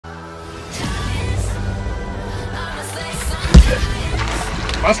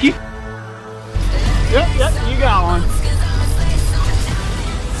Musky? Yep, you got one.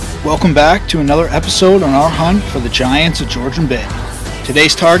 Welcome back to another episode on our hunt for the Giants of Georgian Bay.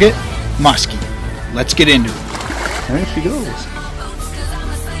 Today's target, Musky. Let's get into it. There she goes.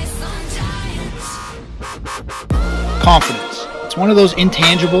 Confidence. It's one of those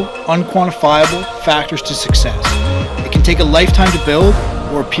intangible, unquantifiable factors to success. It can take a lifetime to build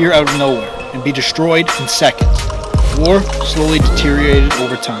or appear out of nowhere and be destroyed in seconds, or slowly deteriorated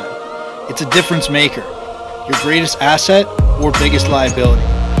over time. It's a difference maker, your greatest asset or biggest liability.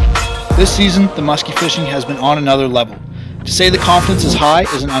 This season, the musky fishing has been on another level. To say the confidence is high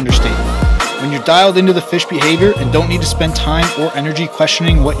is an understatement. When you're dialed into the fish behavior and don't need to spend time or energy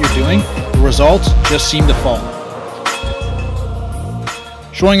questioning what you're doing, the results just seem to follow.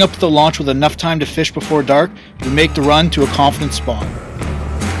 Showing up at the launch with enough time to fish before dark, you make the run to a confident spot.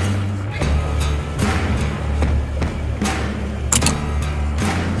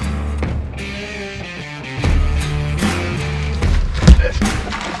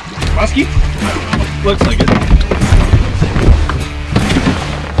 Musky? Looks like it.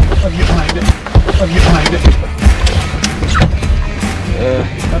 I'll get behind it.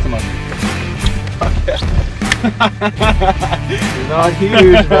 That's a musky. It's not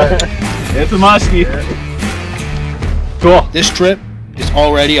huge, but it's a musky. Cool. This trip is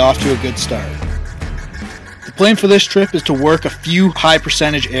already off to a good start. The plan for this trip is to work a few high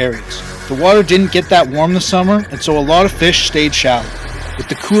percentage areas. The water didn't get that warm this summer, and so a lot of fish stayed shallow. With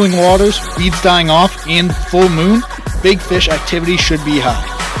the cooling waters, weeds dying off, and full moon, big fish activity should be high.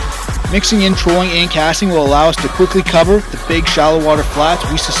 Mixing in trolling and casting will allow us to quickly cover the big shallow water flats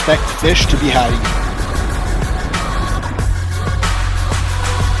we suspect the fish to be hiding in.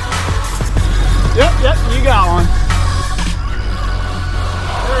 Yep, you got one.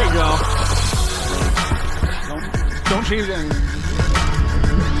 There you go. Don't change anything.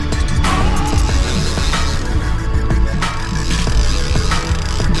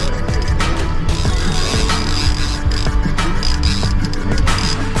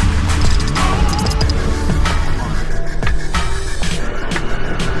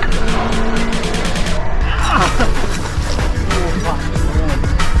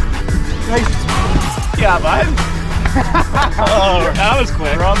 Yeah, bud. Oh, that was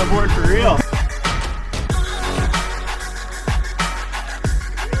quick. We're on the board for real.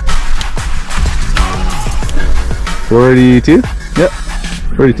 $42? Yep.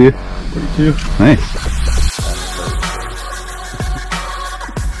 42. 42. Nice.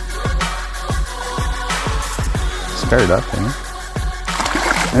 Start up, eh?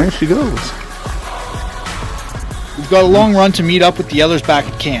 There she goes. We've got a long run to meet up with the others back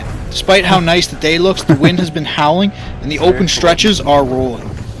at camp. Despite how nice the day looks, the wind has been howling and the open stretches are rolling.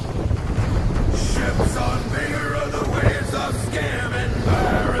 Ships on bigger of the waves of scamming,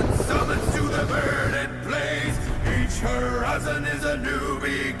 barren summits to the verdant blaze. Each horizon is a new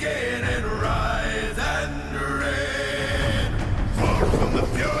beginning, rise and rain. Far from the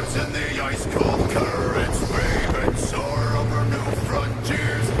fjords and the ice-cold currents, brave and soar over new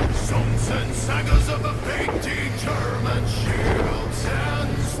frontiers. Songs and sagas of the fate determined, shields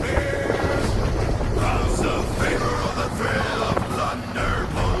and spears. Rouse the favor of the thrill of plunder,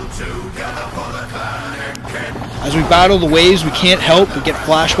 pull together for the clan and kin. As we battle the waves, we can't help but get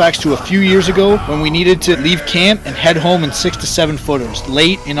flashbacks to a few years ago when we needed to leave camp and head home in 6 to 7 footers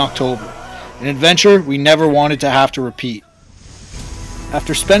late in October. An adventure we never wanted to have to repeat.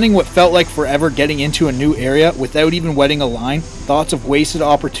 After spending what felt like forever getting into a new area without even wetting a line, thoughts of wasted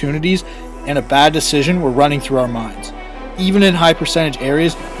opportunities and a bad decision were running through our minds. Even in high percentage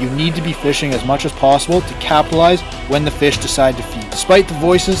areas, you need to be fishing as much as possible to capitalize when the fish decide to feed. Despite the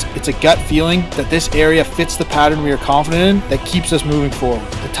voices, it's a gut feeling that this area fits the pattern we are confident in that keeps us moving forward.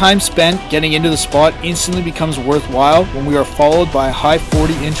 The time spent getting into the spot instantly becomes worthwhile when we are followed by a high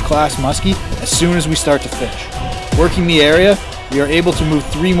 40-inch class muskie as soon as we start to fish. Working the area, we are able to move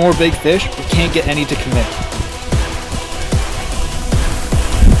 3 more big fish, but can't get any to commit.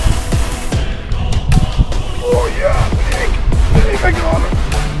 Oh yeah, big, I got him.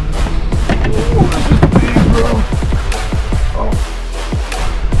 Oh, this is big, bro. Oh.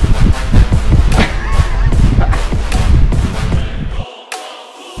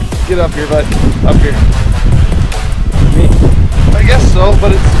 Get up here, bud. Up here. Me? I guess so,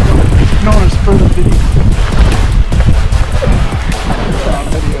 but it's known as further video.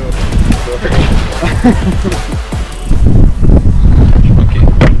 Okay.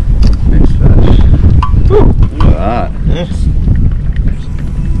 Nice fish. Woo. Look at that. Yes.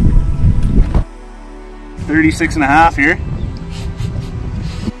 36.5 here.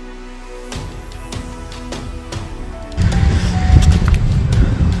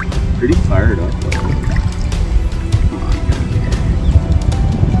 fired up.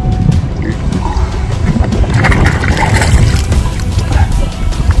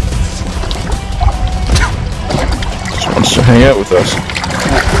 Just wants to hang out with us.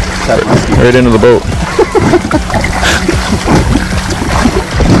 Right into the boat.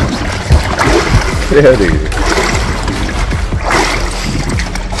 Yeah, dude.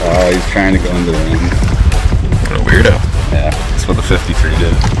 Oh, he's trying to go into the wind. What a weirdo. Yeah, that's what the 53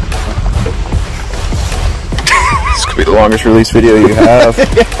 did. This could be the longest release video you have.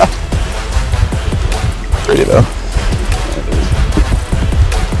 Yeah. Pretty though.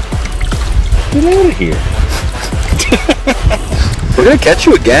 Get out of here. We're gonna catch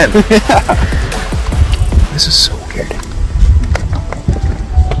you again. This is so weird.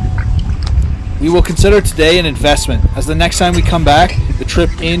 We will consider today an investment, as the next time we come back, the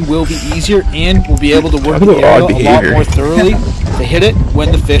trip in will be easier and we'll be able to work the area a lot more thoroughly to hit it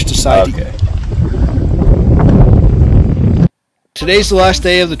when the fish decide to eat. Today's the last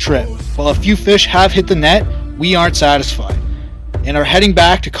day of the trip. While a few fish have hit the net, we aren't satisfied and are heading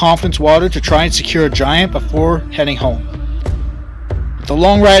back to Confidence Water to try and secure a giant before heading home. With the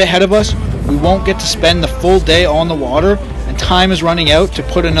long ride ahead of us, we won't get to spend the full day on the water, and time is running out to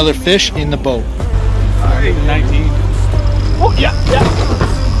put another fish in the boat. Alright, 19. Oh, yeah, yeah.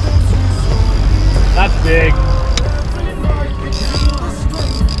 That's big.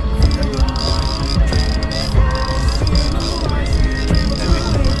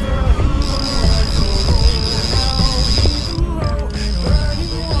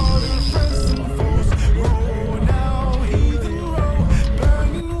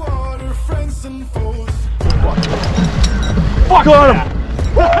 Fuck, got him!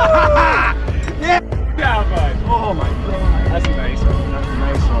 Yeah, bud. Oh my god. That's a nice one. That's a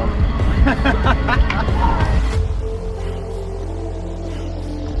nice one.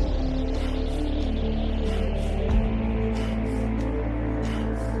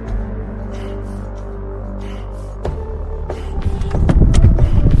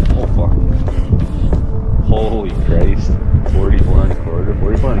 Oh fuck. Holy Christ. 44 and a quarter.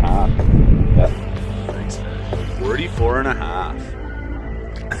 44 and a half. Yeah. Thanks. 44 and a half.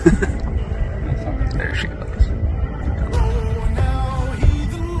 There she goes.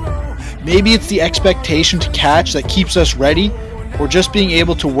 Maybe it's the expectation to catch that keeps us ready, or just being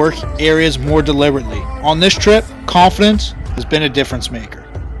able to work areas more deliberately. On this trip, confidence has been a difference maker.